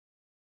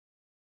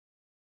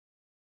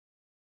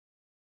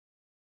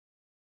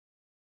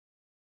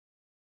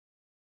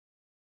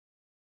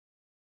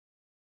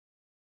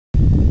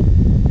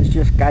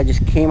this guy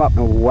just came up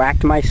and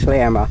whacked my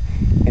slammer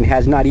and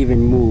has not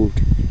even moved.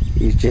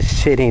 He's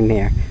just sitting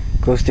there.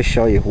 Goes to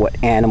show you what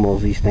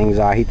animals these things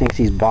are. He thinks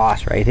he's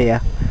boss right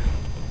here.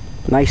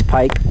 Nice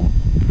pike,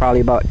 probably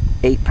about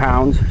 8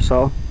 pounds or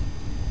so.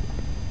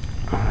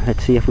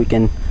 Let's see if we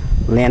can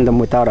land them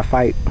without a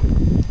fight.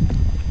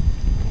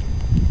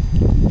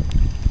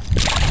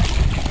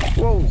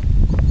 Whoa!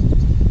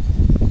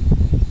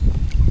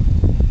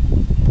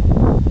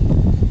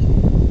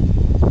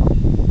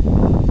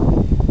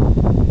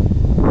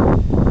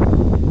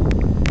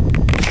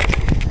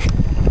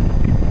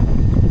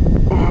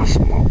 Oh,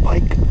 small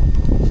pike.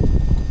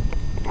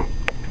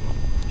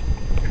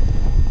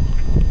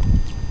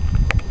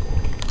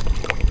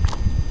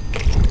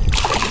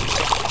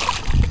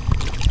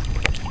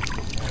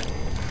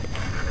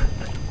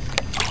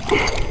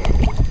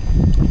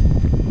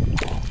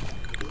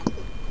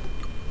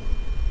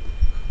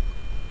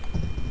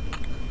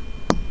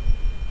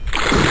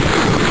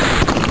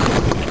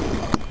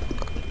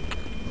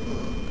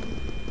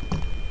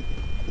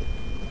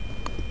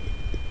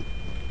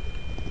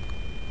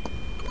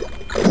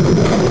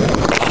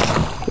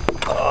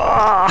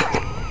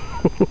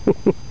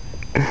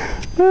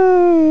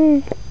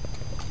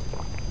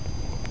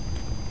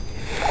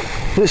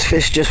 This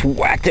fish just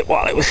whacked it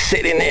while it was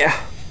sitting there.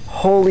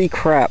 Holy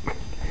crap.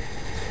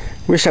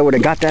 Wish I would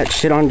have got that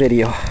shit on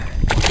video.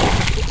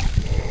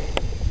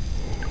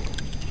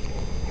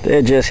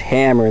 They're just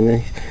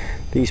hammering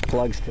these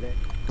plugs today.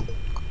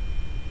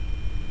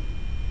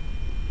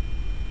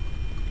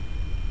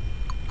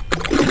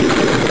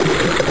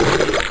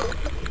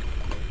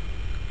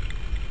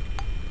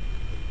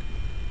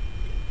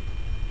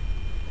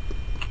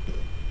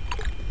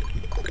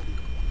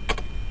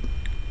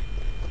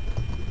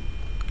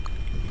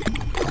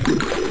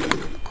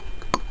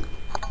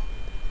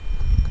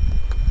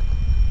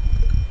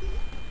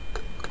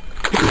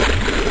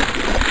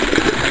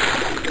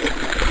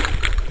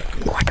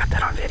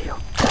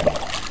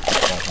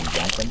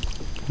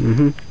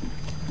 Mm-hmm.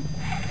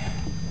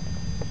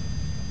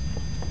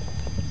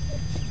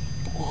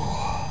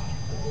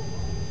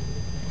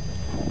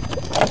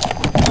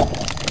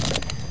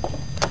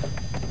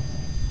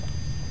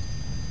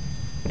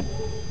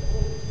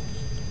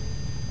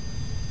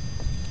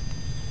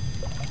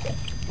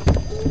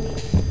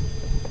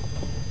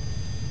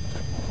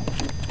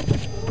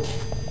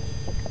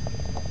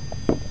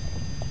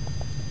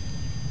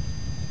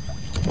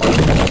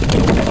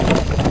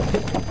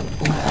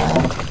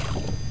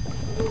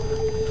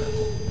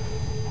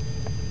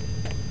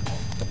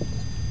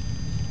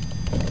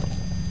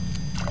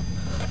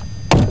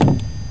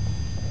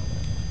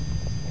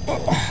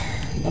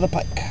 Another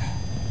pike.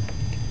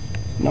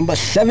 Number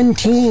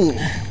 17.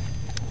 If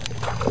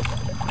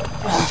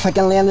I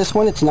can land this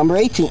one, it's number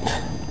 18.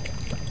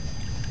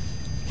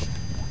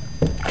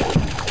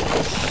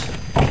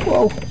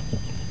 Whoa.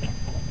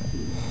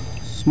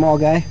 Small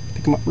guy.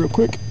 Pick him up real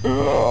quick.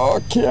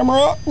 Oh,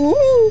 camera.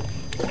 Woo.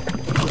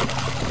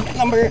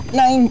 Number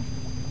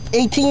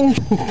 18.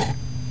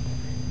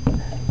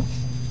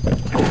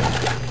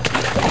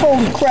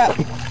 Holy crap.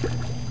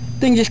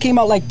 Thing just came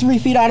out like 3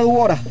 feet out of the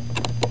water.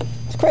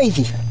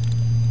 Crazy.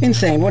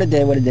 Insane. What a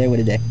day, what a day, what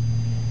a day.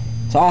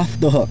 It's off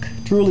the hook.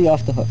 Truly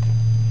off the hook.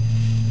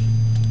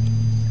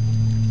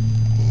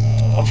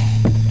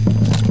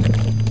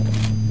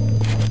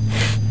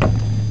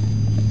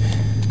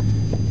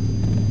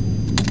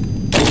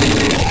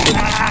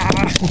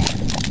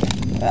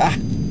 Ah.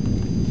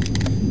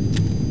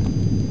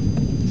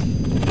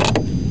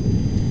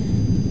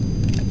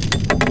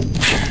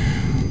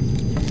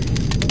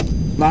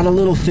 A lot of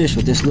little fish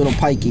with this little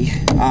pikey.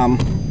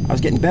 I was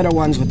getting better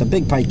ones with the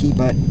big pikey,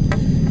 but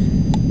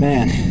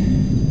man,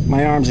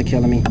 my arms are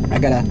killing me. I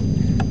gotta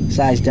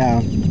size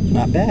down.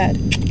 Not bad.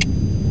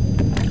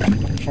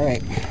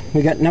 Alright,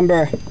 we got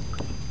number,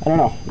 I don't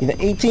know, either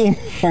 18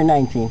 or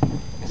 19,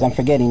 because I'm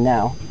forgetting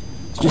now.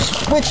 Just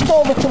switched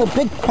over to the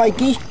big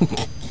pikey.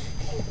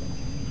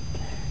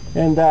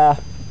 And a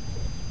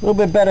little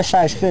bit better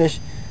sized fish.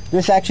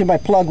 This actually, my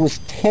plug was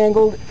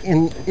tangled,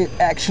 and it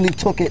actually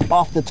took it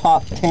off the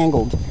top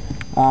tangled.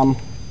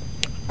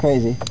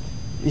 Crazy.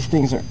 These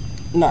things are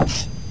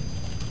nuts,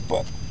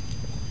 but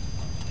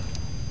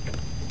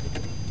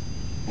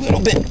a little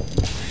bit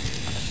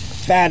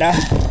fatter,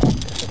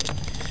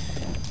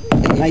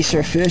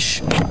 nicer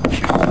fish.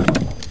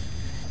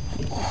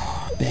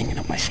 Oh, banging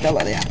up my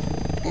Stella there.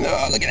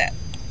 Oh, look at that.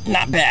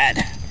 Not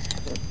bad.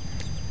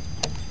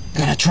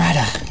 Gonna try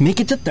to make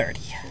it to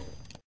 30.